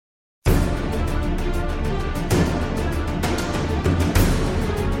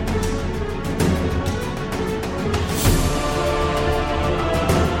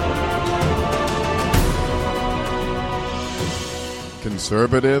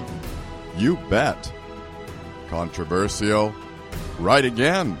Conservative? You bet. Controversial? Right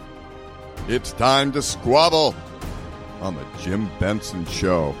again. It's time to squabble on the Jim Benson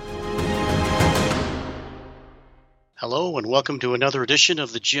Show. Hello and welcome to another edition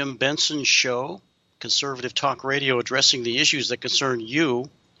of the Jim Benson Show, conservative talk radio addressing the issues that concern you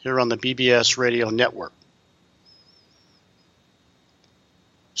here on the BBS Radio Network.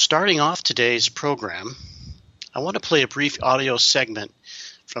 Starting off today's program, I want to play a brief audio segment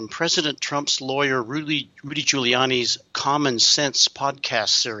from President Trump's lawyer Rudy Giuliani's Common Sense podcast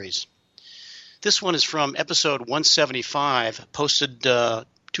series. This one is from episode 175, posted 2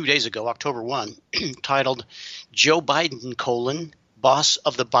 days ago, October 1, titled Joe Biden, Boss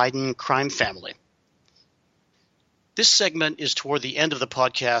of the Biden Crime Family. This segment is toward the end of the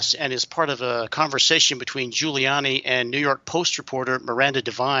podcast and is part of a conversation between Giuliani and New York Post reporter Miranda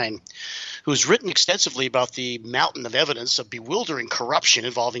Devine, who's written extensively about the mountain of evidence of bewildering corruption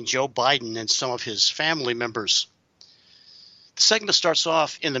involving Joe Biden and some of his family members. The segment starts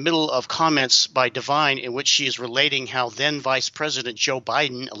off in the middle of comments by Devine in which she is relating how then Vice President Joe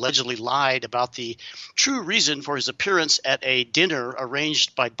Biden allegedly lied about the true reason for his appearance at a dinner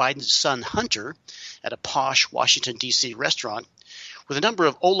arranged by Biden's son Hunter at a posh Washington, D.C. restaurant with a number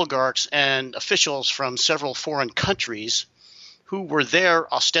of oligarchs and officials from several foreign countries who were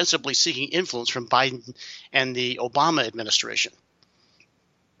there ostensibly seeking influence from Biden and the Obama administration.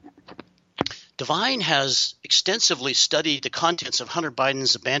 Devine has extensively studied the contents of Hunter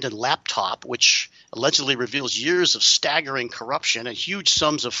Biden's abandoned laptop, which allegedly reveals years of staggering corruption and huge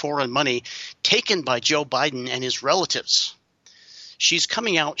sums of foreign money taken by Joe Biden and his relatives. She's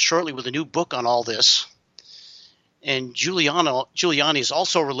coming out shortly with a new book on all this, and Giuliani is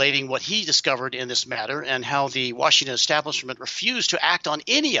also relating what he discovered in this matter and how the Washington establishment refused to act on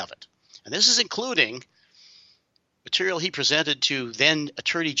any of it. And this is including material he presented to then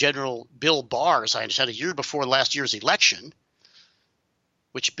Attorney General Bill Barr, as I understand, a year before last year's election,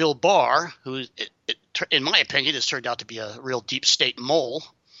 which Bill Barr, who in my opinion has turned out to be a real deep state mole,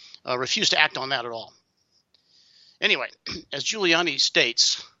 refused to act on that at all. Anyway, as Giuliani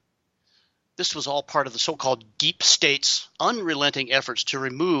states, this was all part of the so-called deep state's unrelenting efforts to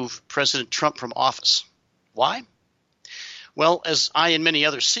remove President Trump from office. Why? Well, as I and many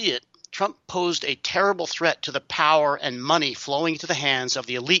others see it, Trump posed a terrible threat to the power and money flowing into the hands of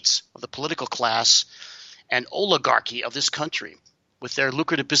the elites of the political class and oligarchy of this country, with their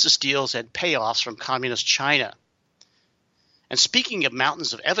lucrative business deals and payoffs from communist China. And speaking of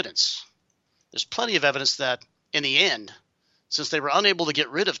mountains of evidence, there's plenty of evidence that, in the end, since they were unable to get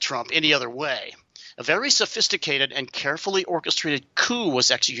rid of Trump any other way, a very sophisticated and carefully orchestrated coup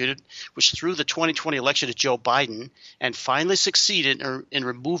was executed, which threw the 2020 election to Joe Biden and finally succeeded in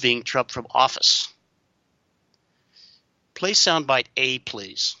removing Trump from office. Play soundbite A,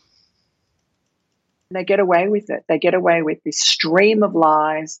 please. They get away with it. They get away with this stream of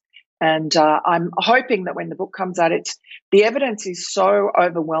lies. And I'm hoping that when the book comes out, the evidence is so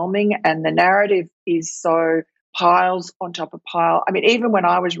overwhelming and the narrative is so piles on top of pile. I mean, even when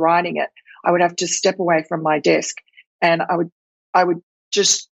I was writing it, I would have to step away from my desk and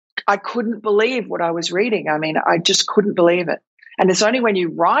I couldn't believe what I was reading. I mean, I just couldn't believe it. And it's only when you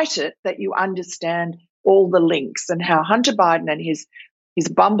write it that you understand all the links and how Hunter Biden and his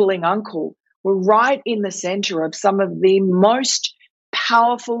bumbling uncle were right in the center of some of the most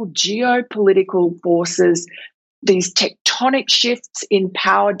powerful geopolitical forces, these tectonic shifts in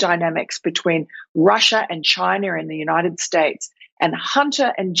power dynamics between Russia and China and the United States. And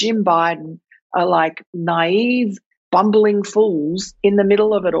Hunter and Jim Biden are like naive, bumbling fools in the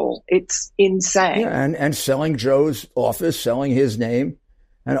middle of it all. It's insane. Yeah, and selling Joe's office, selling his name.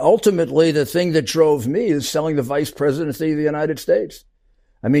 And ultimately, the thing that drove me is selling the vice presidency of the United States.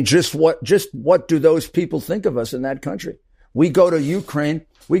 I mean, just what do those people think of us in that country? We go to Ukraine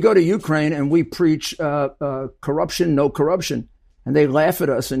and we preach corruption, no corruption. And they laugh at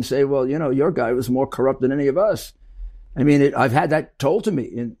us and say, well, your guy was more corrupt than any of us. I mean, I've had that told to me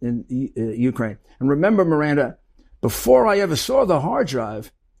in Ukraine. And remember, Miranda, before I ever saw the hard drive,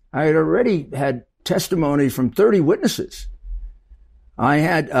 I had already had testimony from 30 witnesses. I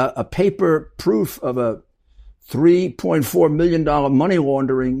had a paper proof of a $3.4 million money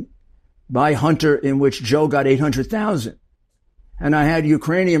laundering by Hunter in which Joe got $800,000. And I had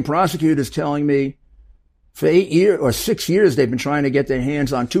Ukrainian prosecutors telling me for 8 years or 6 years, they've been trying to get their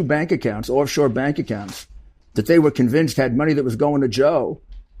hands on 2 bank accounts, offshore bank accounts, that they were convinced had money that was going to Joe.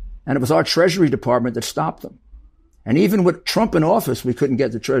 And it was our Treasury Department that stopped them. And even with Trump in office, we couldn't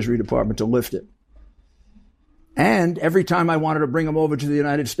get the Treasury Department to lift it. And every time I wanted to bring them over to the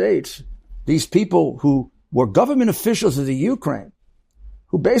United States, these people who were government officials of the Ukraine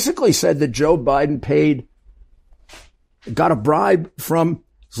who basically said that Joe Biden got a bribe from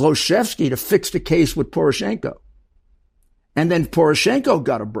Zlochevsky to fix the case with Poroshenko. And then Poroshenko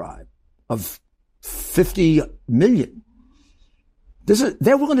got a bribe of $50 million.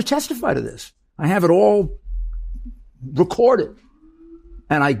 They're willing to testify to this. I have it all recorded.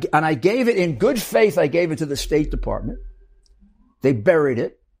 And I gave it in good faith. I gave it to the State Department. They buried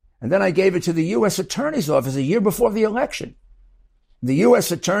it. And then I gave it to the U.S. Attorney's Office a year before the election. The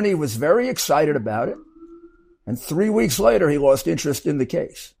U.S. Attorney was very excited about it. And 3 weeks later, he lost interest in the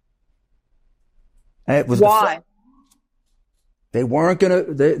case. And it was why? They weren't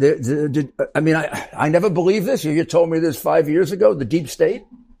going to, I never believed this. You told me this 5 years ago, the deep state.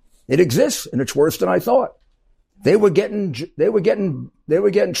 It exists, and it's worse than I thought. They were getting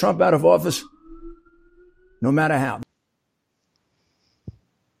Trump out of office no matter how.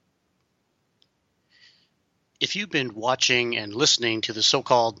 If you've been watching and listening to the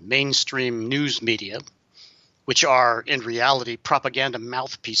so-called mainstream news media, which are in reality propaganda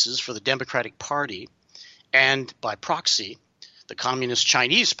mouthpieces for the Democratic Party and, by proxy, the Communist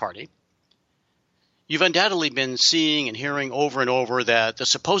Chinese Party, you've undoubtedly been seeing and hearing over and over that the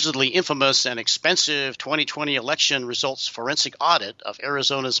supposedly infamous and expensive 2020 election results forensic audit of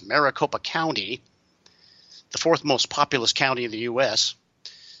Arizona's Maricopa County, the fourth most populous county in the U.S.,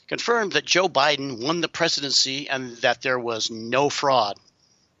 confirmed that Joe Biden won the presidency and that there was no fraud.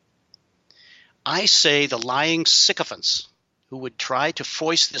 I say the lying sycophants who would try to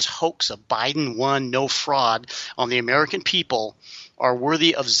foist this hoax of Biden won, no fraud on the American people are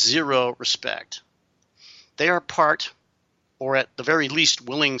worthy of zero respect. They are part, or at the very least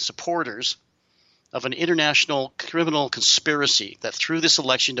willing supporters, of an international criminal conspiracy that threw this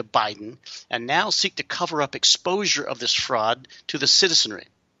election to Biden and now seek to cover up exposure of this fraud to the citizenry.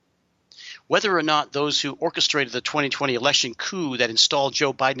 Whether or not those who orchestrated the 2020 election coup that installed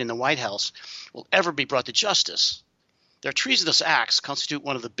Joe Biden in the White House will ever be brought to justice, their treasonous acts constitute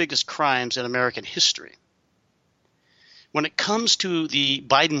one of the biggest crimes in American history. When it comes to the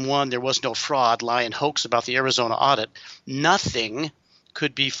Biden won, there was no fraud, lie, and hoax about the Arizona audit, nothing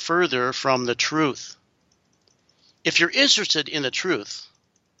could be further from the truth. If you're interested in the truth,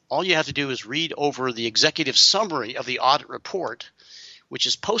 all you have to do is read over the executive summary of the audit report, which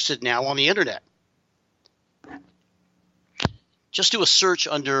is posted now on the internet. Just do a search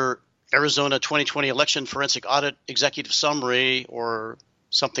under Arizona 2020 Election Forensic Audit Executive Summary or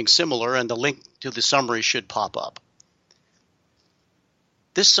something similar, and the link to the summary should pop up.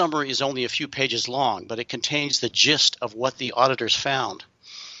 This summary is only a few pages long, but it contains the gist of what the auditors found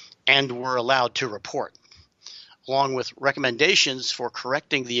and were allowed to report, along with recommendations for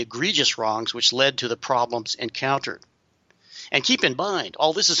correcting the egregious wrongs which led to the problems encountered. And keep in mind,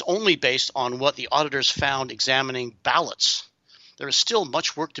 all this is only based on what the auditors found examining ballots. There is still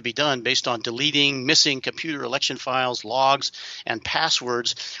much work to be done based on deleting missing computer election files, logs, and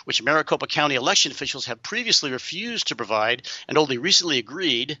passwords, which Maricopa County election officials have previously refused to provide and only recently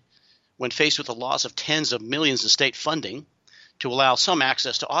agreed, when faced with the loss of tens of millions in state funding, to allow some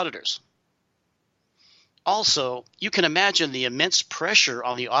access to auditors. Also, you can imagine the immense pressure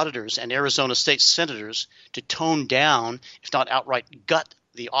on the auditors and Arizona state senators to tone down, if not outright gut,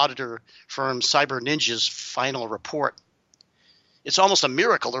 the auditor firm Cyber Ninja's final report. It's almost a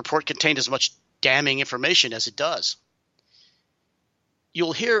miracle the report contained as much damning information as it does.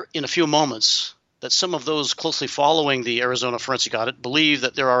 You'll hear in a few moments that some of those closely following the Arizona forensic audit believe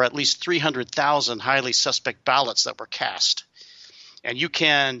that there are at least 300,000 highly suspect ballots that were cast. And you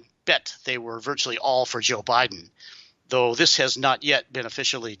can bet they were virtually all for Joe Biden, though this has not yet been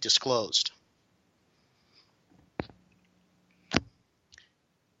officially disclosed.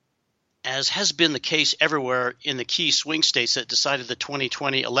 As has been the case everywhere in the key swing states that decided the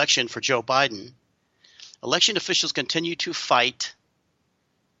 2020 election for Joe Biden, election officials continue to fight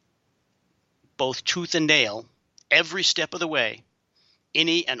both tooth and nail every step of the way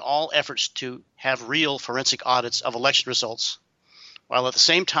any and all efforts to have real forensic audits of election results, while at the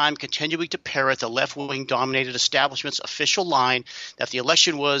same time continuing to parrot the left-wing dominated establishment's official line that the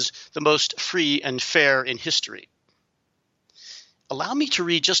election was the most free and fair in history. Allow me to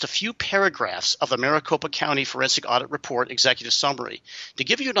read just a few paragraphs of the Maricopa County Forensic Audit Report Executive Summary to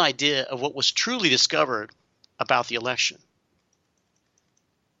give you an idea of what was truly discovered about the election.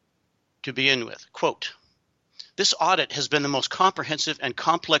 To begin with, quote, "This audit has been the most comprehensive and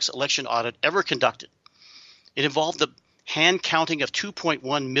complex election audit ever conducted. It involved the hand counting of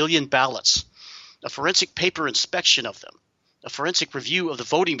 2.1 million ballots, a forensic paper inspection of them, a forensic review of the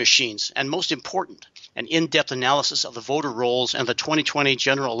voting machines, and most important, an in-depth analysis of the voter rolls and the 2020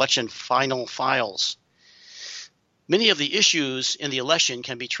 general election final files. Many of the issues in the election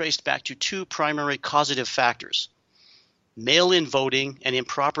can be traced back to two primary causative factors: mail-in voting and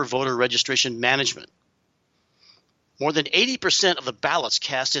improper voter registration management. More than 80% of the ballots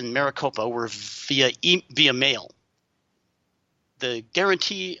cast in Maricopa were via mail. The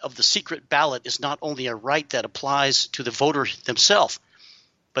guarantee of the secret ballot is not only a right that applies to the voter themselves,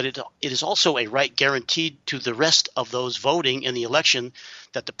 but it is also a right guaranteed to the rest of those voting in the election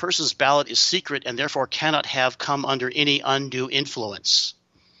that the person's ballot is secret and therefore cannot have come under any undue influence.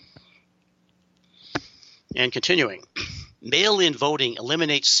 And continuing, mail-in voting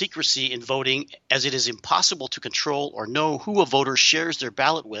eliminates secrecy in voting, as it is impossible to control or know who a voter shares their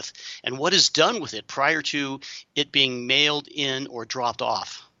ballot with and what is done with it prior to it being mailed in or dropped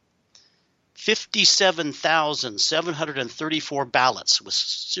off. 57,734 ballots with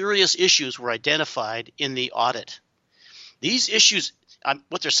serious issues were identified in the audit. These issues,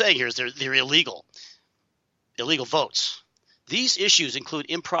 what they're saying here is they're illegal votes. These issues include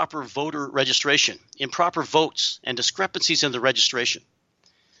improper voter registration, improper votes, and discrepancies in the registration.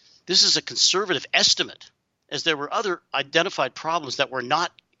 This is a conservative estimate, as there were other identified problems that were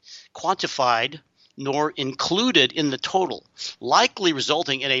not quantified nor included in the total, likely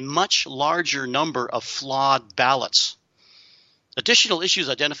resulting in a much larger number of flawed ballots. Additional issues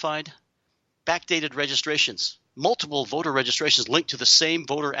identified: backdated registrations, multiple voter registrations linked to the same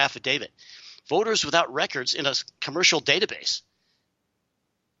voter affidavit, voters without records in a commercial database,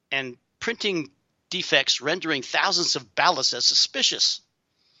 and printing defects rendering thousands of ballots as suspicious.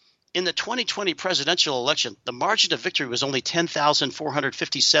 In the 2020 presidential election, the margin of victory was only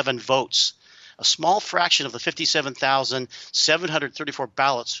 10,457 votes, a small fraction of the 57,734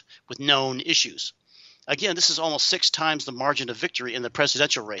 ballots with known issues. Again, this is almost 6 times the margin of victory in the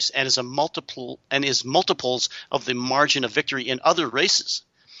presidential race and is multiples of the margin of victory in other races.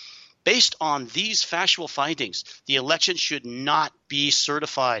 Based on these factual findings, the election should not be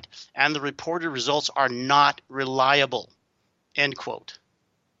certified, and the reported results are not reliable. End quote.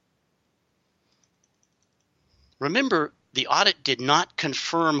 Remember, the audit did not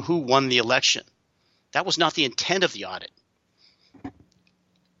confirm who won the election. That was not the intent of the audit.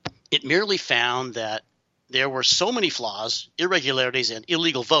 It merely found that there were so many flaws, irregularities, and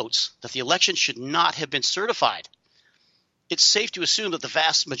illegal votes that the election should not have been certified. It's safe to assume that the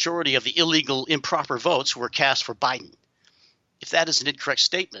vast majority of the illegal, improper votes were cast for Biden. If that is an incorrect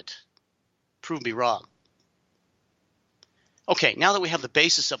statement, prove me wrong. Okay, now that we have the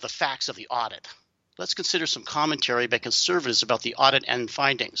basis of the facts of the audit, let's consider some commentary by conservatives about the audit and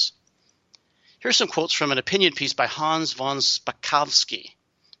findings. Here's some quotes from an opinion piece by Hans von Spakovsky,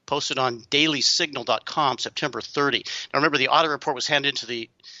 posted on dailysignal.com September 30. Now remember, the audit report was handed into the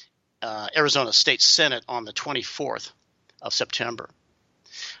Arizona State Senate on the 24th of September.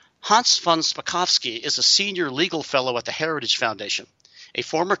 Hans von Spakovsky is a senior legal fellow at the Heritage Foundation, a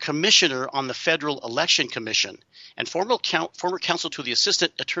former commissioner on the Federal Election Commission, and former counsel to the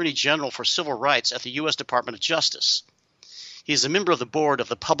Assistant Attorney General for Civil Rights at the U.S. Department of Justice. He is a member of the board of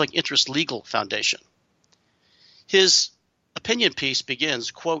the Public Interest Legal Foundation. His opinion piece begins,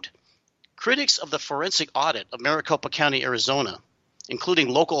 quote, "Critics of the forensic audit of Maricopa County, Arizona, including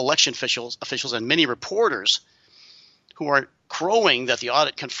local election officials and many reporters who are crowing that the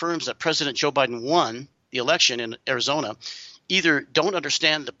audit confirms that President Joe Biden won the election in Arizona, either don't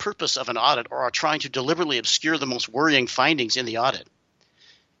understand the purpose of an audit or are trying to deliberately obscure the most worrying findings in the audit.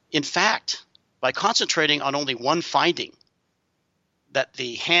 In fact, by concentrating on only one finding, that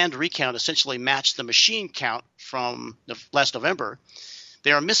the hand recount essentially matched the machine count from last November,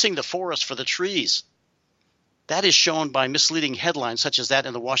 they are missing the forest for the trees. That is shown by misleading headlines such as that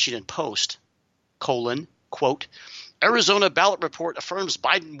in the Washington Post, quote, Arizona ballot report affirms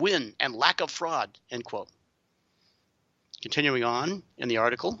Biden win and lack of fraud, end quote. Continuing on in the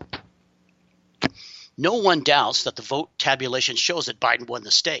article, no one doubts that the vote tabulation shows that Biden won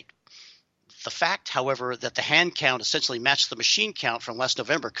the state. The fact, however, that the hand count essentially matched the machine count from last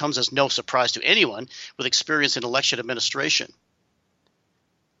November comes as no surprise to anyone with experience in election administration.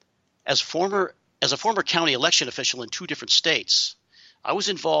 As a former county election official in 2 different states, I was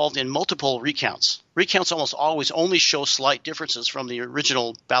involved in multiple recounts. Recounts almost always only show slight differences from the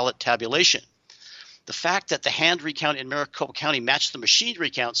original ballot tabulation. The fact that the hand recount in Maricopa County matched the machine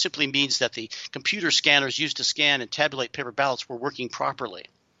recount simply means that the computer scanners used to scan and tabulate paper ballots were working properly.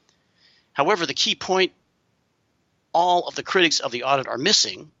 However, the key point all of the critics of the audit are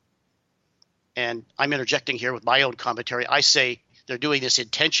missing, and I'm interjecting here with my own commentary, I say they're doing this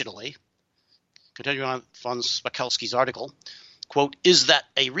intentionally. Continuing on von Spakovsky's article, quote, is that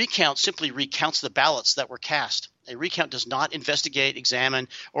a recount simply recounts the ballots that were cast. A recount does not investigate, examine,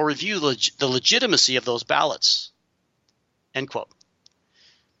 or review the legitimacy of those ballots. end quote.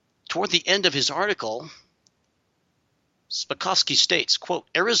 Toward the end of his article, Spakowski states, quote,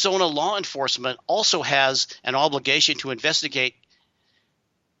 Arizona law enforcement also has an obligation to investigate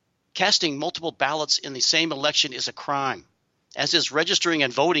casting multiple ballots in the same election is a crime, as is registering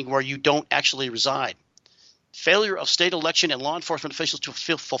and voting where you don't actually reside. Failure of state election and law enforcement officials to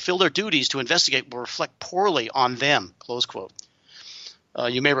fulfill their duties to investigate will reflect poorly on them, close quote.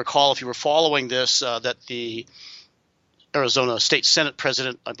 You may recall, if you were following this, that the Arizona State Senate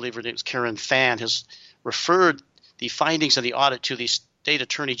President, I believe her name is Karen Fann, has referred the findings of the audit to the state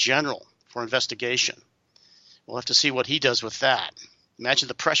attorney general for investigation. We'll have to see what he does with that. Imagine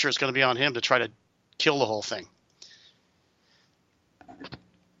the pressure is going to be on him to try to kill the whole thing.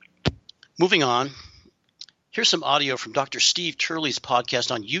 Moving on, here's some audio from Dr. Steve Turley's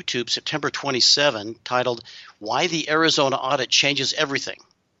podcast on YouTube, September 27, titled, Why the Arizona Audit Changes Everything.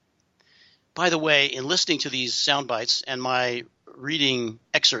 By the way, in listening to these sound bites and my reading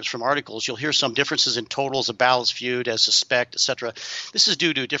excerpts from articles, you'll hear some differences in totals of ballots viewed as suspect, etc. This is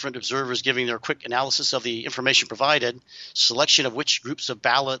due to different observers giving their quick analysis of the information provided, selection of which groups of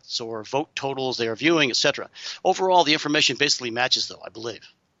ballots or vote totals they are viewing, etc. Overall, the information basically matches, though, I believe.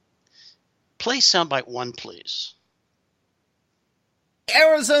 Play soundbite 1, please.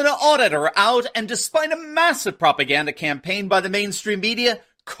 Arizona Audit are out, and despite a massive propaganda campaign by the mainstream media,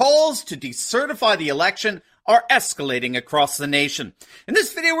 calls to decertify the election are escalating across the nation. In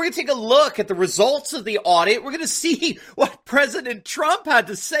this video, we're going to take a look at the results of the audit. We're going to see what President Trump had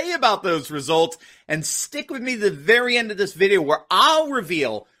to say about those results, and stick with me to the very end of this video where I'll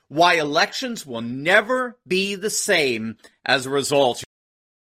reveal why elections will never be the same as a result.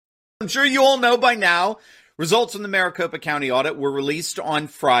 I'm sure you all know by now, results from the Maricopa County audit were released on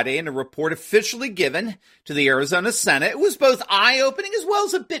Friday and a report officially given to the Arizona Senate. It was both eye-opening as well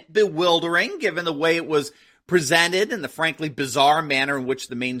as a bit bewildering, given the way it was presented and the frankly bizarre manner in which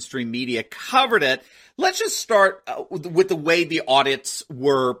the mainstream media covered it. Let's just start with the way the audits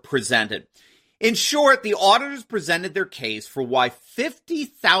were presented. In short, the auditors presented their case for why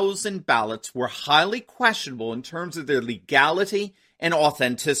 50,000 ballots were highly questionable in terms of their legality and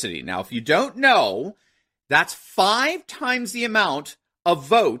authenticity. Now, if you don't know, that's 5 times the amount of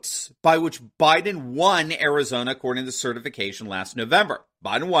votes by which Biden won Arizona, according to certification last November.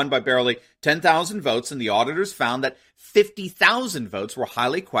 Biden won by barely 10,000 votes, and the auditors found that 50,000 votes were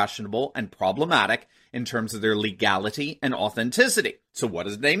highly questionable and problematic in terms of their legality and authenticity. So what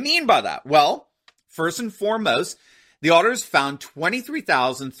do they mean by that? Well, first and foremost, the auditors found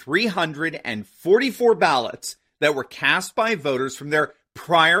 23,344 ballots that were cast by voters from their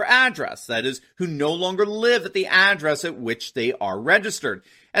prior address, that is, who no longer live at the address at which they are registered.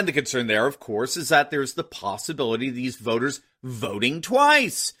 And the concern there, of course, is that there's the possibility of these voters voting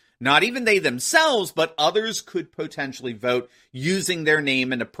twice. Not even they themselves, but others could potentially vote using their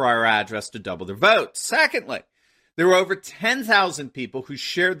name and a prior address to double their vote. Secondly, there were over 10,000 people who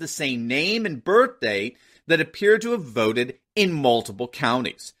shared the same name and birth date that appeared to have voted in multiple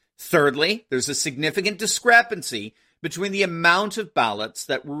counties. Thirdly, there's a significant discrepancy between the amount of ballots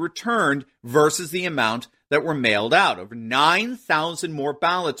that were returned versus the amount that were mailed out. Over 9,000 more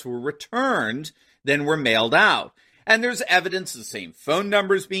ballots were returned than were mailed out. And there's evidence of the same phone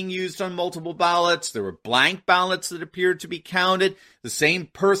numbers being used on multiple ballots. There were blank ballots that appeared to be counted. The same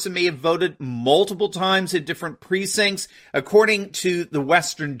person may have voted multiple times in different precincts. According to the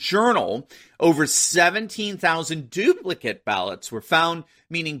Western Journal, over 17,000 duplicate ballots were found,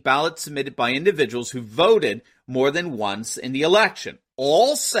 meaning ballots submitted by individuals who voted more than once in the election.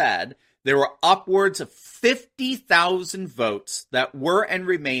 All said, there were upwards of 50,000 votes that were and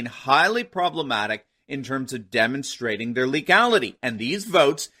remain highly problematic in terms of demonstrating their legality. And these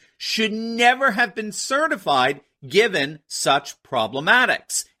votes should never have been certified given such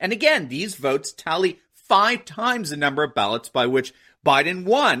problematics. And again, these votes tally 5 times the number of ballots by which Biden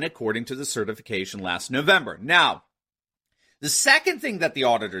won, according to the certification last November. Now, the second thing that the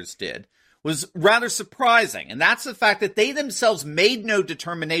auditors did was rather surprising, and that's the fact that they themselves made no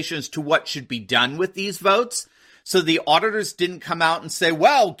determination as to what should be done with these votes. So the auditors didn't come out and say,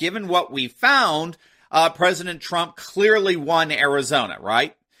 well, given what we found, President Trump clearly won Arizona,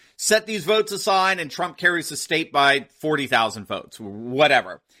 right? Set these votes aside and Trump carries the state by 40,000 votes,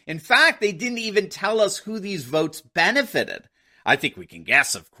 whatever. In fact, they didn't even tell us who these votes benefited. I think we can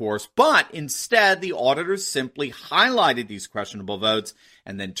guess, of course, but instead the auditors simply highlighted these questionable votes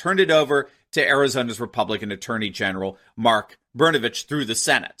and then turned it over to Arizona's Republican Attorney General, Mark Brnovich, through the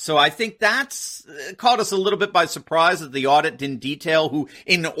Senate. So I think that's caught us a little bit by surprise that the audit didn't detail who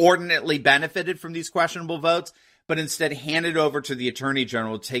inordinately benefited from these questionable votes. but instead handed over to the Attorney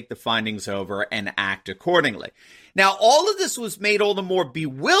General to take the findings over and act accordingly. Now, all of this was made all the more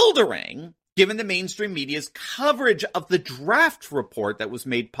bewildering given the mainstream media's coverage of the draft report that was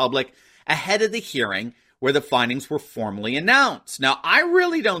made public ahead of the hearing where the findings were formally announced. Now, I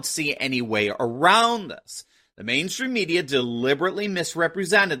really don't see any way around this. The mainstream media deliberately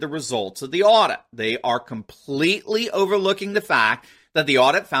misrepresented the results of the audit. They are completely overlooking the fact that the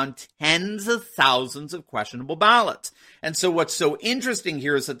audit found tens of thousands of questionable ballots. And so what's so interesting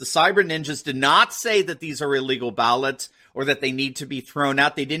here is that the cyber ninjas did not say that these are illegal ballots or that they need to be thrown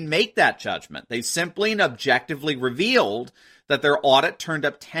out. They didn't make that judgment. They simply and objectively revealed that their audit turned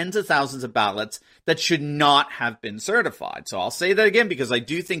up tens of thousands of ballots that should not have been certified. So I'll say that again because I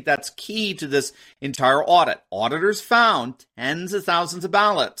do think that's key to this entire audit. Auditors found tens of thousands of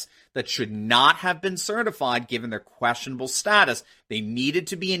ballots that should not have been certified given their questionable status. They needed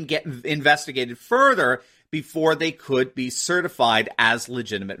to be investigated further before they could be certified as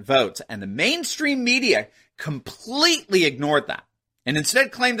legitimate votes. And the mainstream media completely ignored that and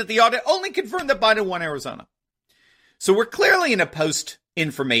instead claimed that the audit only confirmed that Biden won Arizona. So we're clearly in a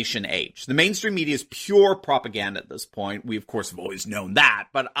post-information age. The mainstream media is pure propaganda at this point. We, of course, have always known that,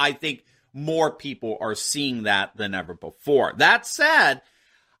 but I think more people are seeing that than ever before. That said,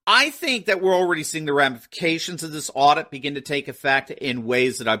 I think that we're already seeing the ramifications of this audit begin to take effect in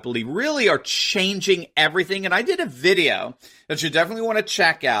ways that I believe really are changing everything. And I did a video that you definitely want to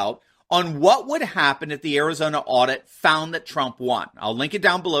check out on what would happen if the Arizona audit found that Trump won. I'll link it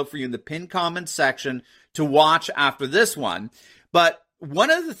down below for you in the pinned comments section to watch after this one. But one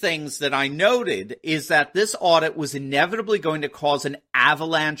of the things that I noted is that this audit was inevitably going to cause an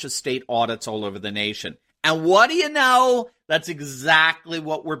avalanche of state audits all over the nation. And what do you know? That's exactly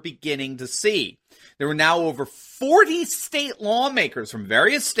what we're beginning to see. There are now over 40 state lawmakers from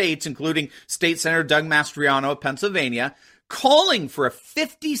various states, including State Senator Doug Mastriano of Pennsylvania, calling for a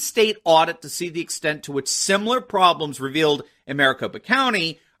 50-state audit to see the extent to which similar problems revealed in Maricopa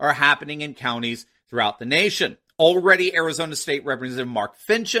County are happening in counties throughout the nation. Already, Arizona State Representative Mark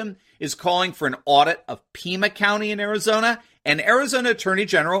Fincham is calling for an audit of Pima County in Arizona, and Arizona Attorney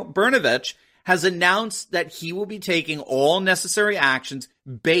General Brnovich has announced that he will be taking all necessary actions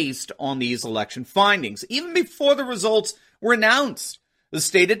based on these election findings. Even before the results were announced, the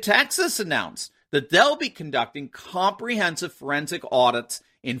state of Texas announced that they'll be conducting comprehensive forensic audits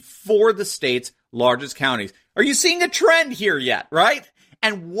in 4 of the state's largest counties. Are you seeing a trend here yet, right?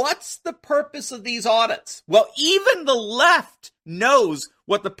 And what's the purpose of these audits? Well, even the left knows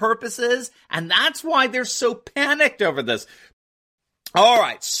what the purpose is, and that's why they're so panicked over this. All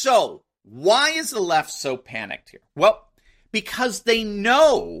right, so why is the left so panicked here? Well, because they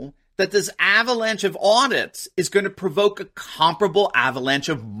know that this avalanche of audits is going to provoke a comparable avalanche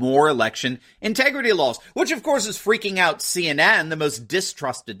of more election integrity laws, which of course is freaking out CNN, the most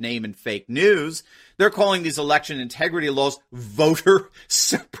distrusted name in fake news. They're calling these election integrity laws voter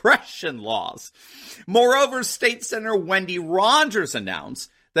suppression laws. Moreover, State Senator Wendy Rogers announced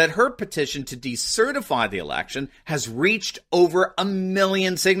that her petition to decertify the election has reached over 1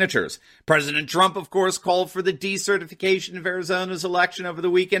 million signatures. President Trump, of course, called for the decertification of Arizona's election over the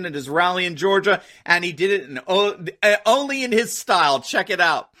weekend at his rally in Georgia, and he did it only in his style. Check it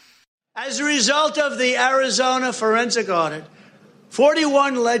out. As a result of the Arizona forensic audit,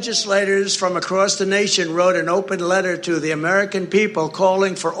 41 legislators from across the nation wrote an open letter to the American people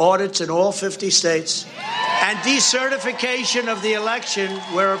calling for audits in all 50 states and decertification of the election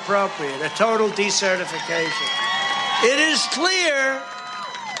where appropriate, a total decertification. It is clear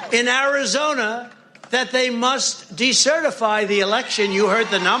in Arizona that they must decertify the election. You heard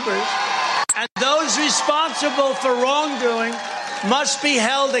the numbers. And those responsible for wrongdoing must be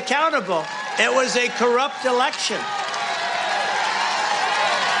held accountable. It was a corrupt election.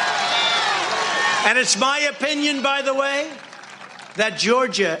 And it's my opinion, by the way, that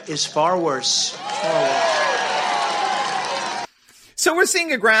Georgia is far worse. So we're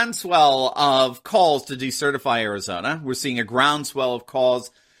seeing a groundswell of calls to decertify Arizona. We're seeing a groundswell of calls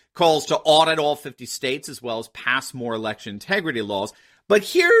to audit all 50 states as well as pass more election integrity laws. But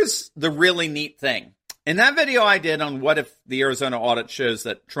here's the really neat thing. In that video I did on what if the Arizona audit shows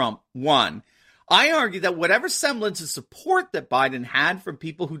that Trump won, I argue that whatever semblance of support that Biden had from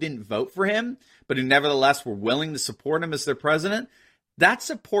people who didn't vote for him, but who nevertheless were willing to support him as their president, that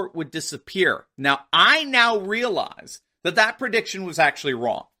support would disappear. Now, I now realize that that prediction was actually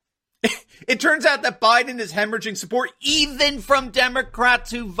wrong. It turns out that Biden is hemorrhaging support even from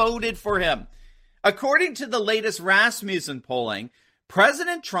Democrats who voted for him. According to the latest Rasmussen polling,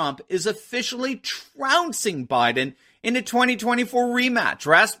 President Trump is officially trouncing Biden in a 2024 rematch.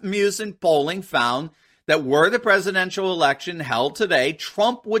 Rasmussen polling found that were the presidential election held today,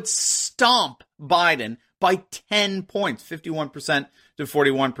 Trump would stomp Biden by 10 points, 51% to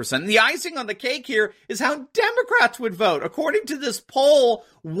 41%. And the icing on the cake here is how Democrats would vote. According to this poll,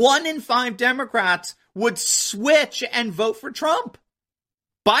 1 in 5 Democrats would switch and vote for Trump.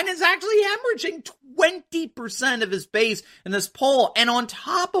 Biden's actually hemorrhaging 20% of his base in this poll. And on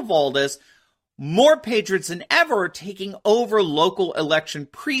top of all this, more patriots than ever are taking over local election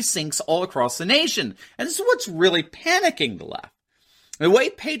precincts all across the nation. And this is what's really panicking the left. The way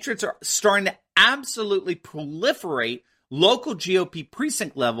patriots are starting to absolutely proliferate local GOP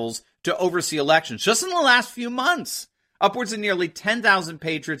precinct levels to oversee elections. Just in the last few months, upwards of nearly 10,000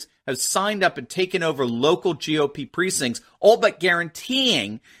 patriots have signed up and taken over local GOP precincts, all but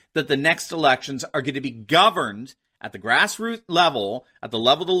guaranteeing that the next elections are going to be governed at the grassroots level, at the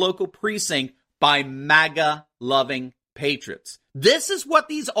level of the local precinct, by MAGA-loving patriots. This is what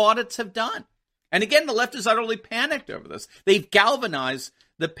these audits have done. And again, the left is utterly panicked over this. They've galvanized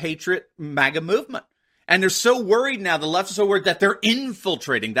the patriot MAGA movement. And they're so worried now, the left is so worried that they're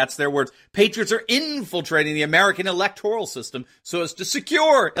infiltrating, that's their words, patriots are infiltrating the American electoral system so as to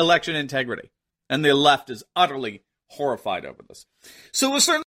secure election integrity. And the left is utterly horrified over this. So we'll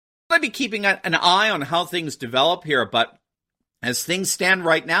certainly be keeping an eye on how things develop here, but as things stand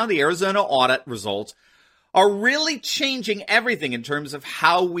right now, the Arizona audit results are really changing everything in terms of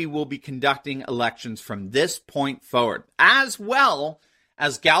how we will be conducting elections from this point forward, as well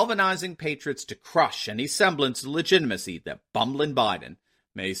as galvanizing patriots to crush any semblance of legitimacy that bumbling Biden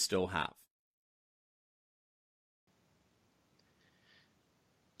may still have.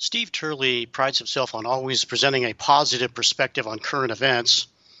 Steve Turley prides himself on always presenting a positive perspective on current events,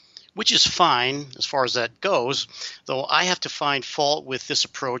 which is fine as far as that goes, though I have to find fault with this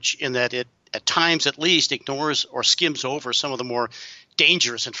approach in that it, at times at least, ignores or skims over some of the more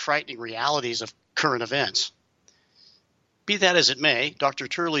dangerous and frightening realities of current events. Be that as it may, Dr.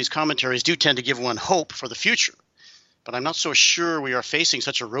 Turley's commentaries do tend to give one hope for the future, but I'm not so sure we are facing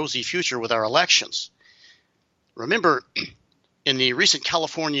such a rosy future with our elections. Remember, in the recent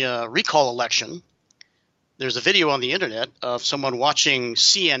California recall election, there's a video on the internet of someone watching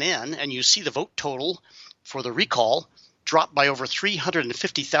CNN, and you see the vote total for the recall drop by over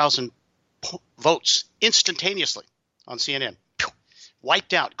 350,000 votes instantaneously on CNN.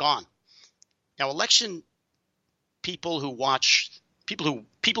 Wiped out, gone. Now, election people who watch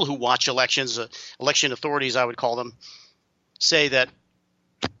elections, election authorities, I would call them, say that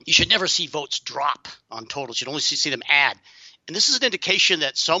you should never see votes drop on totals. You'd only see them add. And this is an indication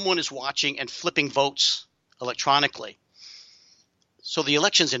that someone is watching and flipping votes electronically. So the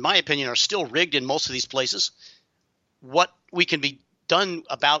elections, in my opinion, are still rigged in most of these places. What can be done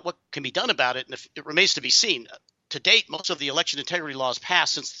about it, and it remains to be seen. To date, most of the election integrity laws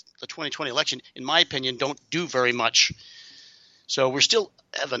passed since the 2020 election, in my opinion, don't do very much. So we're still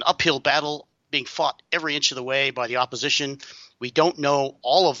have an uphill battle being fought every inch of the way by the opposition. We don't know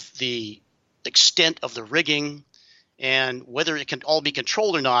all of the extent of the rigging, and whether it can all be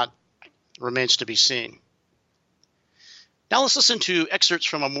controlled or not remains to be seen. Now let's listen to excerpts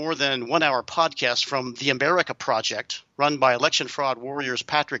from a more than 1 hour podcast from The America Project, run by election fraud warriors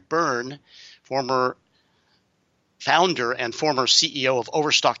Patrick Byrne, former founder and former CEO of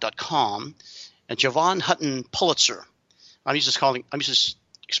Overstock.com, and Javon Hutton Pulitzer. I'm used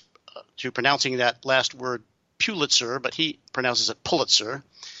to pronouncing that last word Pulitzer, but he pronounces it Pulitzer.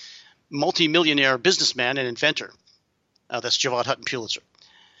 Multi-millionaire businessman and inventor. That's Javon Hutton Pulitzer.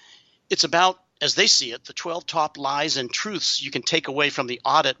 It's about, as they see it, the 12 top lies and truths you can take away from the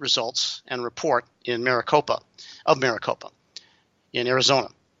audit results and report in Maricopa, in Arizona.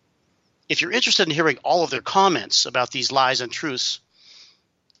 If you're interested in hearing all of their comments about these lies and truths,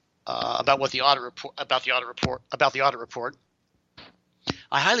 about the audit report,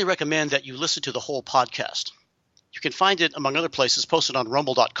 I highly recommend that you listen to the whole podcast. You can find it, among other places, posted on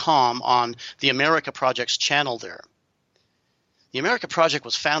rumble.com on the America Project's channel there. The America Project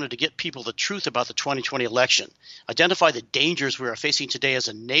was founded to get people the truth about the 2020 election, identify the dangers we are facing today as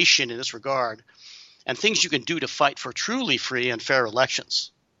a nation in this regard, and things you can do to fight for truly free and fair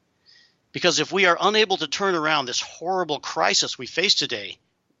elections. Because if we are unable to turn around this horrible crisis we face today,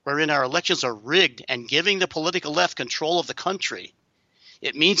 wherein our elections are rigged and giving the political left control of the country,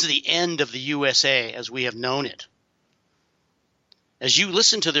 it means the end of the USA as we have known it. As you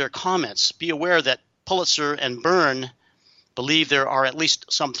listen to their comments, be aware that Pulitzer and Byrne believe there are at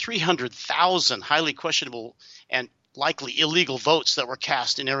least some 300,000 highly questionable and likely illegal votes that were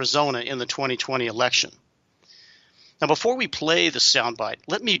cast in Arizona in the 2020 election. Now, before we play the soundbite,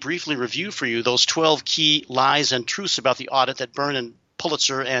 let me briefly review for you those 12 key lies and truths about the audit that Byrne and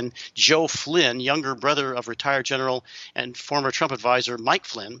Pulitzer and Joe Flynn, younger brother of retired General and former Trump advisor Mike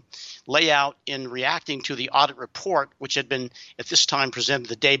Flynn, lay out in reacting to the audit report, which had been at this time presented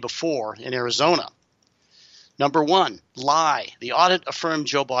the day before in Arizona. Number 1, lie. The audit affirmed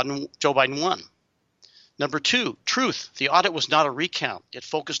Joe Biden won. Number 2, truth. The audit was not a recount. It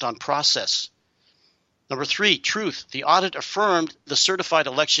focused on process. Number 3, truth. The audit affirmed the certified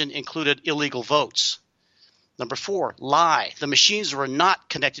election included illegal votes. Number 4, lie. The machines were not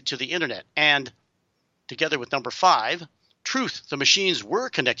connected to the internet. And together with number 5, truth. The machines were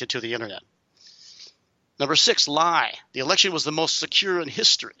connected to the internet. Number 6, lie. The election was the most secure in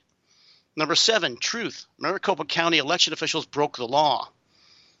history. Number 7, truth. Maricopa County election officials broke the law.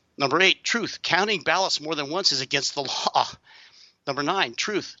 Number 8, truth. Counting ballots more than once is against the law. Number 9,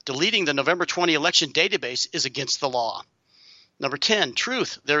 truth. Deleting the November 20 election database is against the law. Number 10,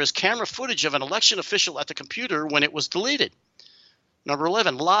 truth. There is camera footage of an election official at the computer when it was deleted. Number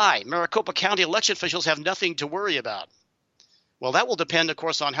 11, lie. Maricopa County election officials have nothing to worry about. Well, that will depend, of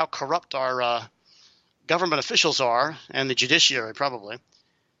course, on how corrupt our government officials are, and the judiciary probably.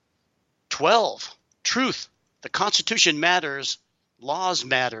 12, truth. The Constitution matters. Laws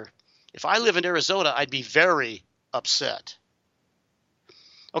matter. If I live in Arizona, I'd be very upset.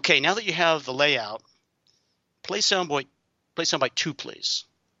 Okay, now that you have the layout, play soundbite 2, please.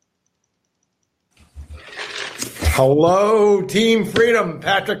 Hello, Team Freedom.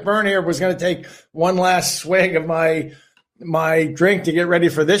 Patrick Byrne here. Was going to take one last swig of my drink to get ready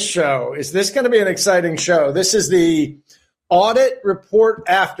for this show. Is this going to be an exciting show? This is the audit report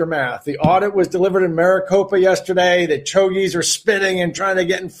aftermath. The audit was delivered in Maricopa yesterday. The Chogies are spitting and trying to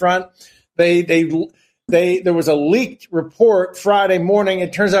get in front. There was a leaked report Friday morning.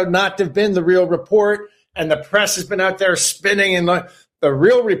 It turns out not to have been the real report, and the press has been out there spinning. And the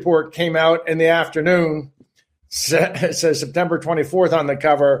real report came out in the afternoon. It says September 24th on the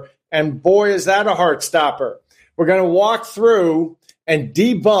cover, and boy, is that a heart stopper. We're going to walk through and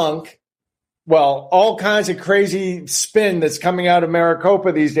debunk, well, all kinds of crazy spin that's coming out of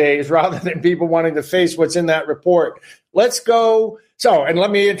Maricopa these days rather than people wanting to face what's in that report. Let's go. So, and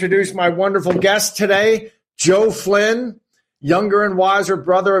let me introduce my wonderful guest today, Joe Flynn, younger and wiser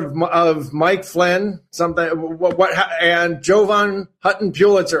brother of Mike Flynn, and Jovan Hutton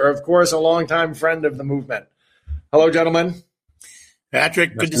Pulitzer, of course, a longtime friend of the movement. Hello, gentlemen.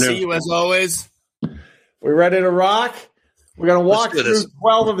 Patrick, good to see you as always. We ready to rock? We're going to walk through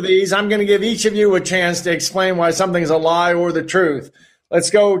 12 of these. I'm going to give each of you a chance to explain why something's a lie or the truth. Let's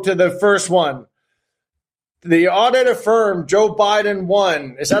go to the first one. The audit affirmed Joe Biden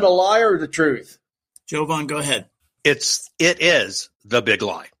won. Is that a lie or the truth? Jovan, go ahead. It is the big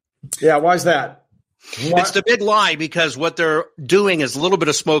lie. Yeah, why is that? It's the big lie because what they're doing is a little bit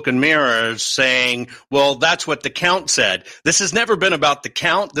of smoke and mirrors saying, well, that's what the count said. This has never been about the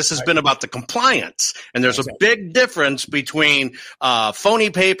count. This has been about the compliance. And there's a big difference between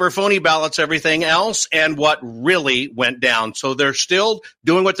phony paper, phony ballots, everything else, and what really went down. So they're still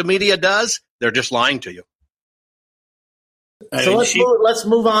doing what the media does. They're just lying to you. So let's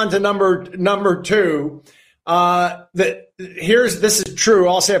move on to number 2. This is true.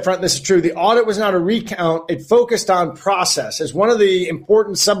 I'll say up front, this is true. The audit was not a recount. It focused on process. As one of the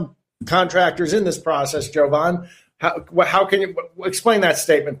important subcontractors in this process, Jovan, how can you explain that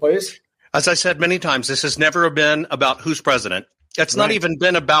statement, please? As I said many times, this has never been about who's president. It's not even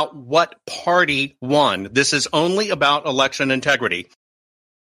been about what party won. This is only about election integrity.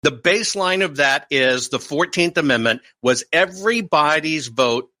 The baseline of that is the 14th Amendment was everybody's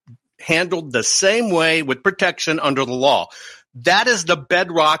vote handled the same way with protection under the law. That is the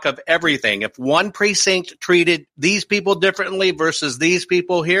bedrock of everything. If one precinct treated these people differently versus these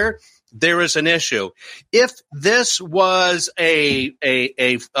people here, there is an issue. If this was a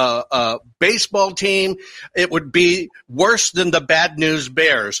baseball team, it would be worse than the Bad News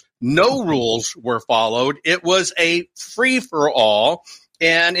Bears. No rules were followed. It was a free-for-all.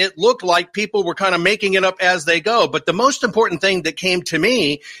 And it looked like people were kind of making it up as they go. But the most important thing that came to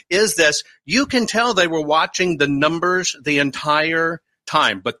me is this. You can tell they were watching the numbers the entire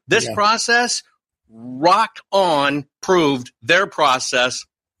time. But this process, rock on, proved their process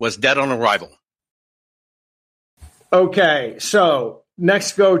was dead on arrival. Okay, so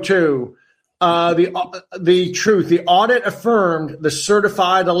next go to the truth. The audit affirmed the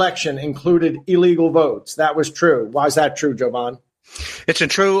certified election included illegal votes. That was true. Why is that true, Jovan? It's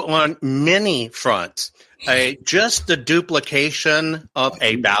true on many fronts. Just the duplication of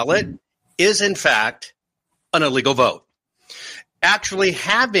a ballot is, in fact, an illegal vote. Actually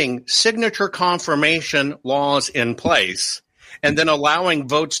having signature confirmation laws in place and then allowing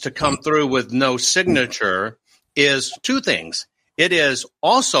votes to come through with no signature is two things. it is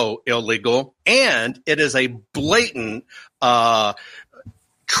also illegal, and it is a blatant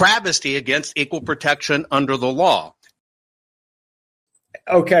travesty against equal protection under the law.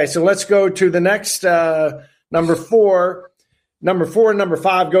 Okay, so let's go to the next number 4. Number 4 and number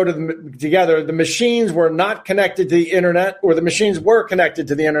 5 go together. The machines were not connected to the internet, or the machines were connected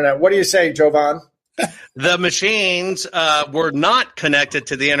to the internet. What do you say, Jovan? The machines were not connected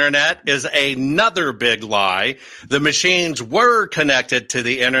to the internet is another big lie. The machines were connected to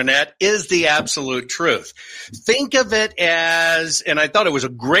the internet is the absolute truth. Think of it as, and I thought it was a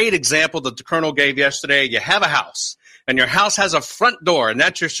great example that the Colonel gave yesterday. You have a house, and your house has a front door, and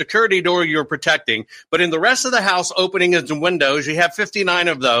that's your security door you're protecting. But in the rest of the house, openings and windows, you have 59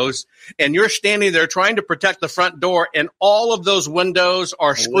 of those, and you're standing there trying to protect the front door, and all of those windows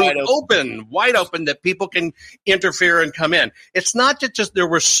are screwed wide open, that people can interfere and come in. It's not that just there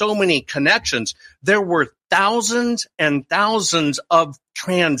were so many connections. There were thousands and thousands of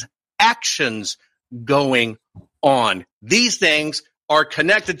transactions going on. These things are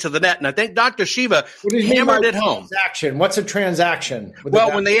connected to the net. And I think Dr. Shiva hammered it home. Transaction? What's a transaction?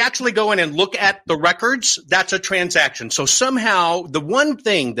 Well, when they actually go in and look at the records, that's a transaction. So somehow the one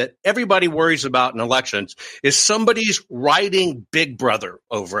thing that everybody worries about in elections is somebody's writing Big Brother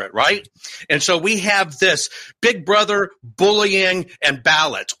over it, right? And so we have this Big Brother, bullying, and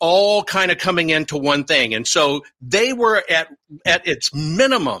ballots all kind of coming into one thing. And so they were at its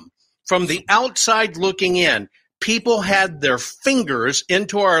minimum from the outside looking in. People had their fingers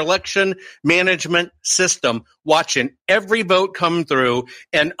into our election management system, watching every vote come through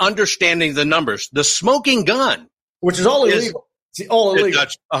and understanding the numbers. The smoking gun, which is all illegal. It's all illegal.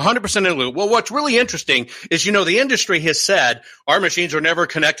 That's 100% illegal. Well, what's really interesting is, the industry has said our machines are never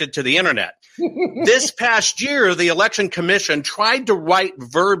connected to the internet. This past year, the Election Commission tried to write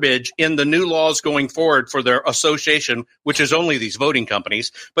verbiage in the new laws going forward for their association, which is only these voting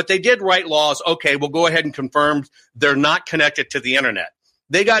companies. But they did write laws. Okay, we'll go ahead and confirm they're not connected to the internet.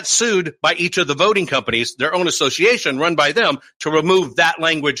 They got sued by each of the voting companies, their own association run by them, to remove that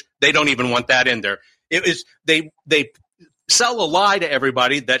language. They don't even want that in there. It is they sell a lie to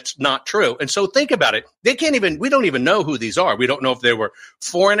everybody that's not true. And so think about it. We don't even know who these are. We don't know if they were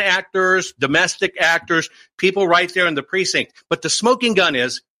foreign actors, domestic actors, people right there in the precinct. But the smoking gun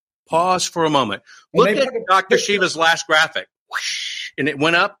is, pause for a moment. Look at Dr. Shiva's last graphic. Whoosh, and it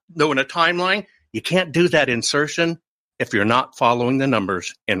went up, though, in a timeline. You can't do that insertion if you're not following the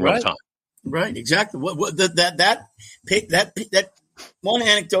numbers in real time. Right, exactly. That one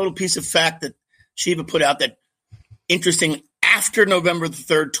anecdotal piece of fact that Shiva put out, that interesting, after November the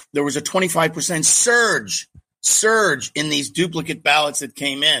 3rd, there was a 25% surge in these duplicate ballots that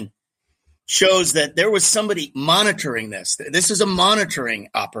came in, shows that there was somebody monitoring this. This is a monitoring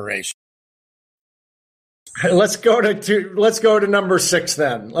operation. Let's go to number 6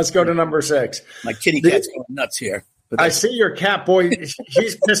 then. Let's go to number 6. My kitty cat's going nuts here. I see your cat, boy.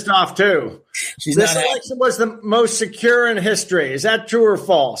 She's pissed off too. This election was the most secure in history. Is that true or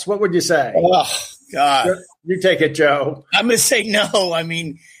false? What would you say? Oh, God. You take it, Joe. I'm going to say no. I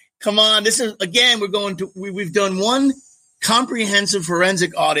mean, come on. This is, again, we've done one comprehensive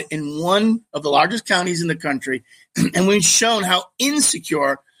forensic audit in one of the largest counties in the country, and we've shown how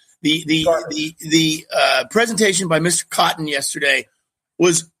insecure the presentation by Mr. Cotton yesterday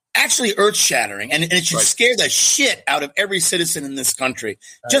was actually earth-shattering, and it should scare the shit out of every citizen in this country,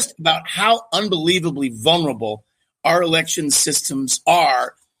 just about how unbelievably vulnerable our election systems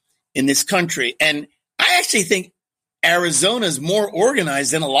are in this country. And I actually think Arizona is more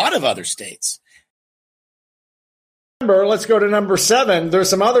organized than a lot of other states. Let's go to number 7. There's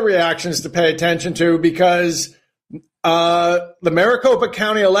some other reactions to pay attention to, because the Maricopa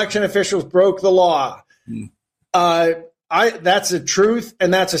County election officials broke the law. That's a truth,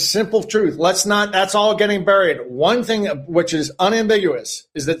 and that's a simple truth. That's all getting buried. One thing which is unambiguous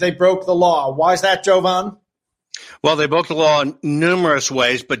is that they broke the law. Why is that, Jovan? Well, they broke the law in numerous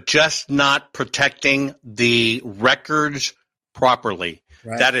ways, but just not protecting the records properly.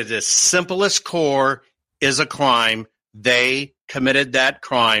 Right. That at its simplest core is a crime. They committed that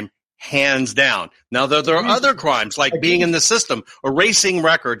crime hands down. Now, there are other crimes like being in the system, erasing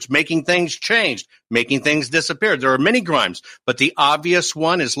records, making things changed, making things disappear. There are many crimes, but the obvious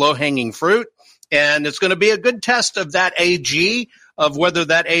one is low-hanging fruit, and it's going to be a good test of that AG, of whether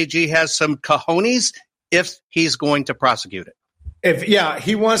that AG has some cojones if he's going to prosecute it. If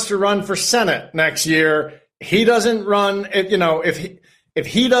he wants to run for Senate next year, he doesn't run. If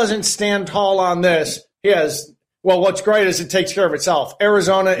he doesn't stand tall on this, he has. Well, what's great is it takes care of itself.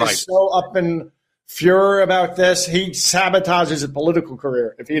 Arizona is so up in furor about this, he sabotages his political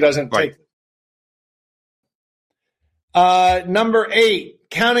career if he doesn't take. Number 8,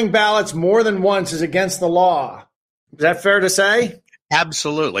 counting ballots more than once is against the law. Is that fair to say?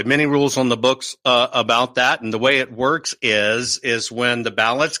 Absolutely. Many rules on the books about that. And the way it works is when the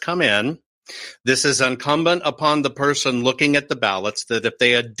ballots come in, this is incumbent upon the person looking at the ballots that if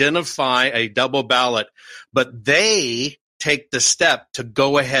they identify a double ballot, but they take the step to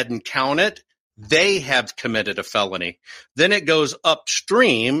go ahead and count it, they have committed a felony. Then it goes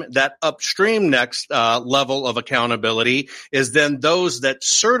upstream. That upstream next level of accountability is then those that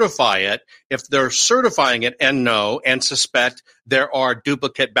certify it. If they're certifying it and know and suspect there are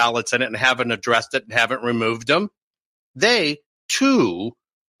duplicate ballots in it and haven't addressed it and haven't removed them, they too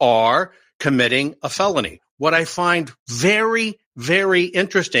are committing a felony. What I find very, very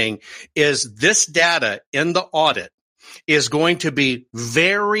interesting is this data in the audit is going to be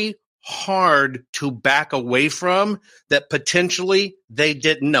very hard to back away from that potentially they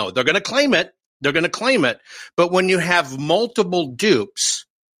didn't know. They're going to claim it. They're going to claim it. But when you have multiple dupes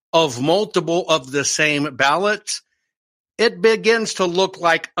of multiple of the same ballots, it begins to look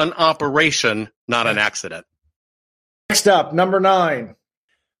like an operation, not an accident. Next up, number 9.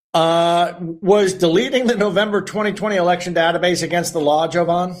 Was deleting the November 2020 election database against the law,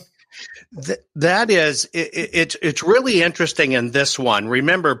 Jovan? That is, it's really interesting in this one.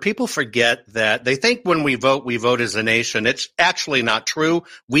 Remember, people forget that they think when we vote as a nation. It's actually not true.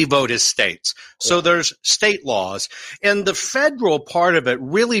 We vote as states. So there's state laws. And the federal part of it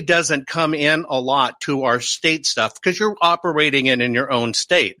really doesn't come in a lot to our state stuff because you're operating it in your own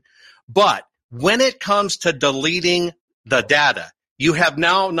state. But when it comes to deleting the data, you have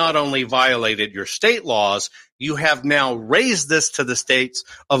now not only violated your state laws, you have now raised this to the states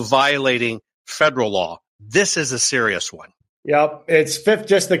of violating federal law. This is a serious one. Yep. It's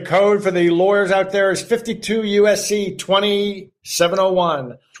just the code for the lawyers out there is 52 USC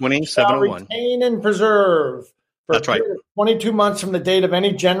 2701. 2701. Retain and preserve for That's right. 22 months from the date of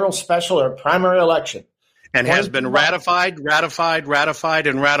any general, special, or primary election. And has been ratified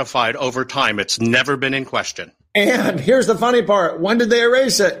over time. It's never been in question. And here's the funny part. When did they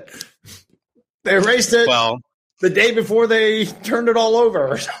erase it? They erased it the day before they turned it all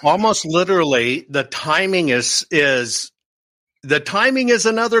over. Almost literally, the timing is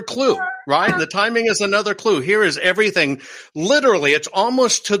another clue, right? The timing is another clue. Here is everything. Literally, it's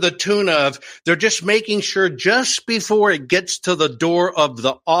almost to the tune of they're just making sure just before it gets to the door of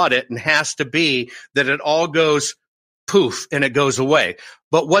the audit and has to be that it all goes poof and it goes away.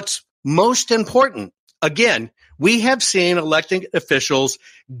 But what's most important, again, we have seen elected officials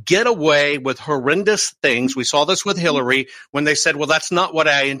get away with horrendous things. We saw this with Hillary when they said, well, that's not what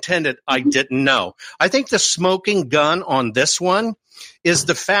I intended. I didn't know. I think the smoking gun on this one is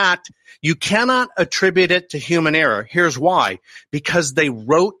the fact you cannot attribute it to human error. Here's why. Because they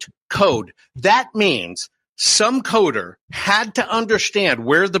wrote code. That means some coder had to understand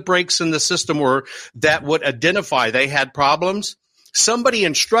where the breaks in the system were that would identify they had problems. Somebody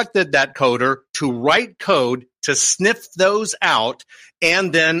instructed that coder to write code to sniff those out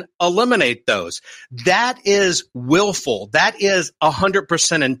and then eliminate those. That is willful. That is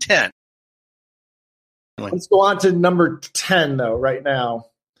 100% intent. Let's go on to number 10, though, right now.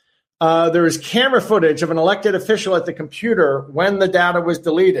 There is camera footage of an elected official at the computer when the data was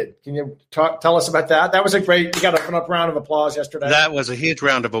deleted. Can you tell us about that? That was a great, you got an up round of applause yesterday. That was a huge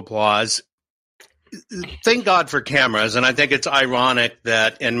round of applause. Thank God for cameras, and I think it's ironic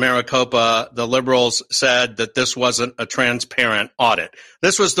that in Maricopa, the liberals said that this wasn't a transparent audit.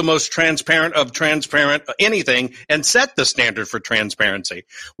 This was the most transparent of transparent anything and set the standard for transparency.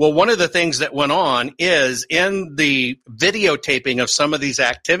 Well, one of the things that went on is in the videotaping of some of these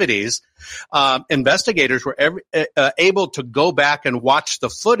activities, investigators were able to go back and watch the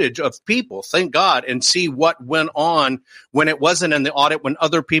footage of people, thank God, and see what went on when it wasn't in the audit, when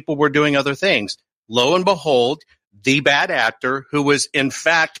other people were doing other things. Lo and behold, the bad actor who was in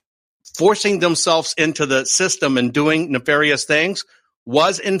fact forcing themselves into the system and doing nefarious things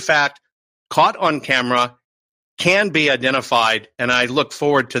was in fact caught on camera, can be identified, and I look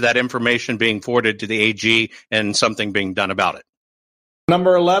forward to that information being forwarded to the AG and something being done about it.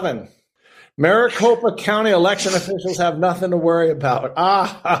 Number 11. Maricopa County election officials have nothing to worry about.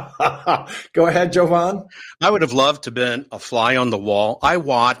 Go ahead, Jovan. I would have loved to have been a fly on the wall. I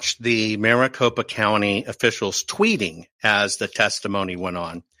watched the Maricopa County officials tweeting as the testimony went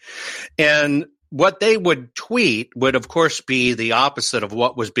on. And what they would tweet would, of course, be the opposite of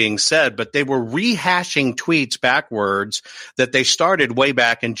what was being said, but they were rehashing tweets backwards that they started way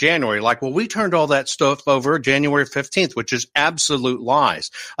back in January. Like, well, we turned all that stuff over January 15th, which is absolute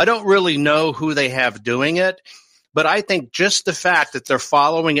lies. I don't really know who they have doing it, but I think just the fact that they're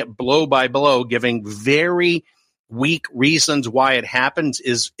following it blow by blow, giving very weak reasons why it happens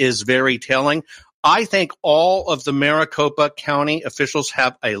is very telling. I think all of the Maricopa County officials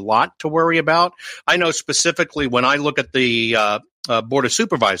have a lot to worry about. I know specifically when I look at the Board of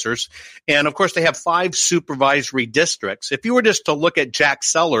Supervisors, and of course they have 5 supervisory districts. If you were just to look at Jack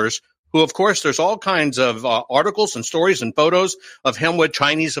Sellers, who of course there's all kinds of articles and stories and photos of him with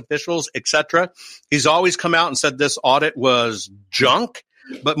Chinese officials, etc. He's always come out and said this audit was junk.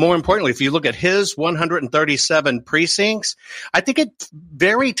 But more importantly, if you look at his 137 precincts, I think it's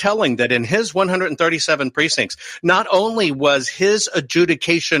very telling that in his 137 precincts, not only was his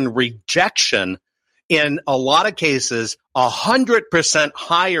adjudication rejection in a lot of cases 100%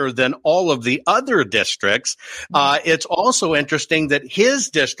 higher than all of the other districts, it's also interesting that his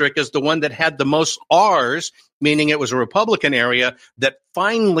district is the one that had the most R's, meaning it was a Republican area, that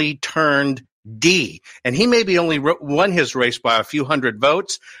finally turned D. And he maybe only won his race by a few hundred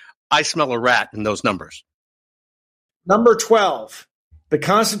votes. I smell a rat in those numbers. Number 12, the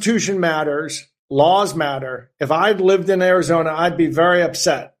Constitution matters, laws matter. If I'd lived in Arizona, I'd be very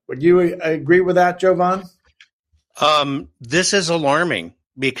upset. Would you agree with that, Jovan? This is alarming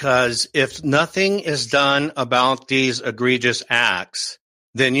because if nothing is done about these egregious acts,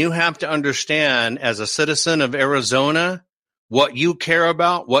 then you have to understand as a citizen of Arizona, what you care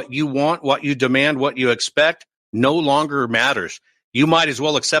about, what you want, what you demand, what you expect no longer matters. You might as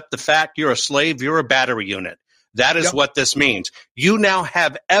well accept the fact you're a slave, you're a battery unit. That is what this means. You now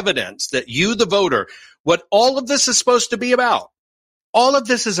have evidence that you, the voter, what all of this is supposed to be about. All of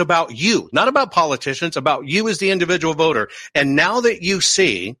this is about you, not about politicians, about you as the individual voter. And now that you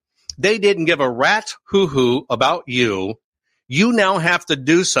see they didn't give a rat's hoo-hoo about you, you now have to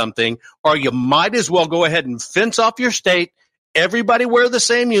do something, or you might as well go ahead and fence off your state. Everybody wear the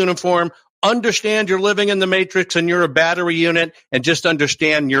same uniform, understand you're living in the matrix and you're a battery unit, and just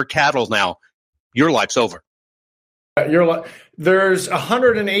understand you're cattle now. Your life's over. There's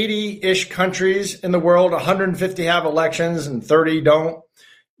 180-ish countries in the world. 150 have elections and 30 don't.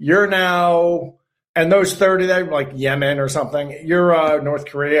 You're now, and those 30, they're like Yemen or something. You're North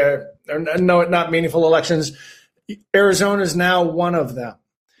Korea. No, not meaningful elections. Arizona is now one of them.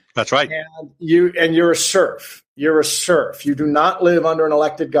 That's right. And you're a serf. You're a serf. You do not live under an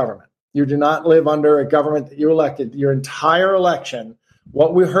elected government. You do not live under a government that you elected. Your entire election,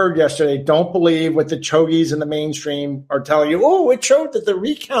 what we heard yesterday, don't believe what the chogies in the mainstream are telling you. Oh, it showed that the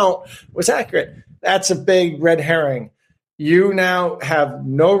recount was accurate. That's a big red herring. You now have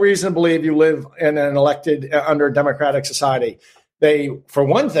no reason to believe you live in an elected under a democratic society. They, for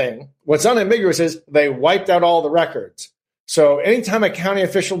one thing, what's unambiguous is they wiped out all the records. So anytime a county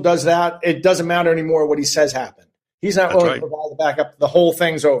official does that, it doesn't matter anymore what he says happened. He's not willing to provide the backup. The whole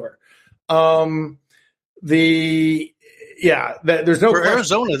thing's over. There's no for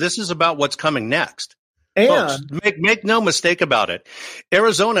Arizona. This is about what's coming next. And folks, make no mistake about it.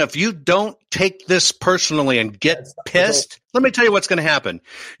 Arizona, if you don't take this personally and get pissed, let me tell you what's going to happen.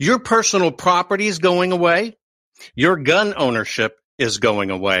 Your personal property is going away. Your gun ownership is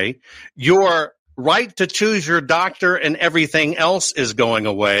going away. Your right to choose your doctor and everything else is going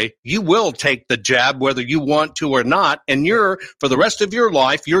away. You will take the jab whether you want to or not. And for the rest of your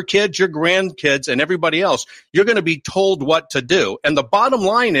life, your kids, your grandkids, and everybody else, you're going to be told what to do. And the bottom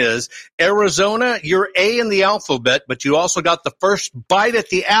line is, Arizona, you're A in the alphabet, but you also got the first bite at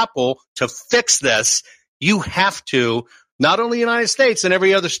the apple to fix this. You have to, not only the United States and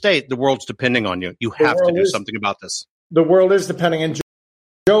every other state, the world's depending on you. You have to do something about this. The world is depending. And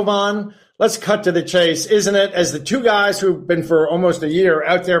Jovan, let's cut to the chase, isn't it? As the two guys who've been for almost a year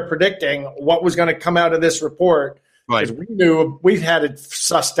out there predicting what was going to come out of this report, because we knew we've had it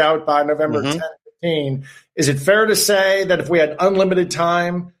sussed out by November 10, 15. Is it fair to say that if we had unlimited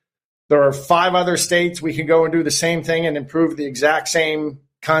time, there are 5 other states we can go and do the same thing and improve the exact same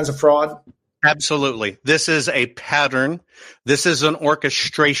kinds of fraud? Absolutely. This is a pattern. This is an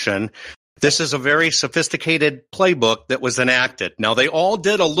orchestration. This is a very sophisticated playbook that was enacted. Now, they all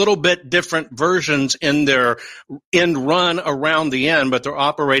did a little bit different versions in their end run around the end, but they're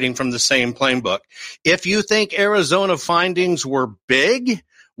operating from the same playbook. If you think Arizona findings were big,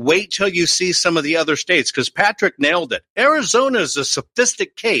 wait till you see some of the other states, because Patrick nailed it. Arizona is a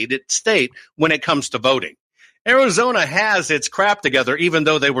sophisticated state when it comes to voting. Arizona has its crap together, even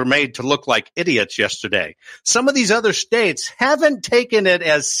though they were made to look like idiots yesterday. Some of these other states haven't taken it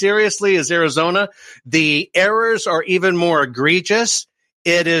as seriously as Arizona. The errors are even more egregious.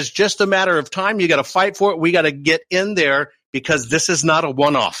 It is just a matter of time. You got to fight for it. We got to get in there because this is not a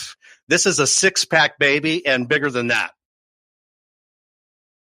one-off. This is a 6-pack, baby, and bigger than that.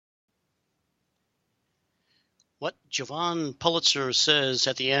 What Jovan Pulitzer says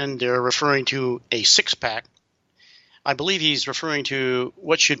at the end, they're referring to a 6-pack. I believe he's referring to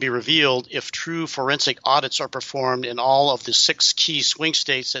what should be revealed if true forensic audits are performed in all of the 6 key swing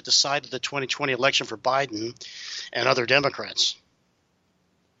states that decided the 2020 election for Biden and other Democrats.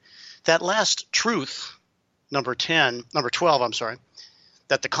 That last truth, number 12,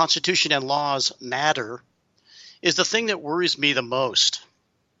 that the Constitution and laws matter, is the thing that worries me the most.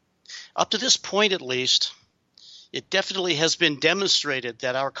 Up to this point, at least, it definitely has been demonstrated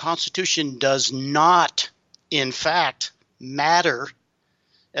that our Constitution does not, in fact, matter,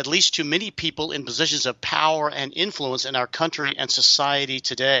 at least to many people in positions of power and influence in our country and society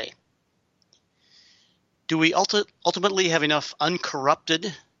today. Do we ultimately have enough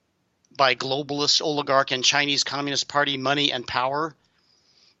uncorrupted by globalist, oligarch, and Chinese Communist Party money and power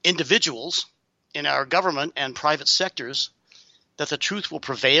individuals in our government and private sectors that the truth will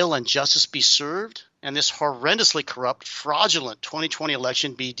prevail and justice be served, and this horrendously corrupt, fraudulent 2020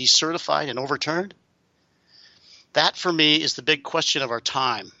 election be decertified and overturned? That, for me, is the big question of our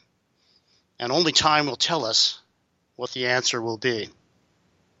time, and only time will tell us what the answer will be.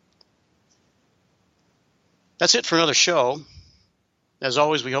 That's it for another show. As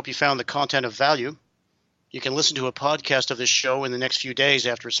always, we hope you found the content of value. You can listen to a podcast of this show in the next few days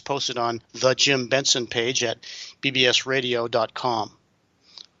after it's posted on the Jim Benson page at bbsradio.com.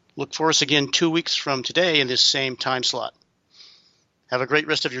 Look for us again 2 weeks from today in this same time slot. Have a great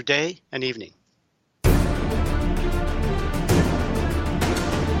rest of your day and evening.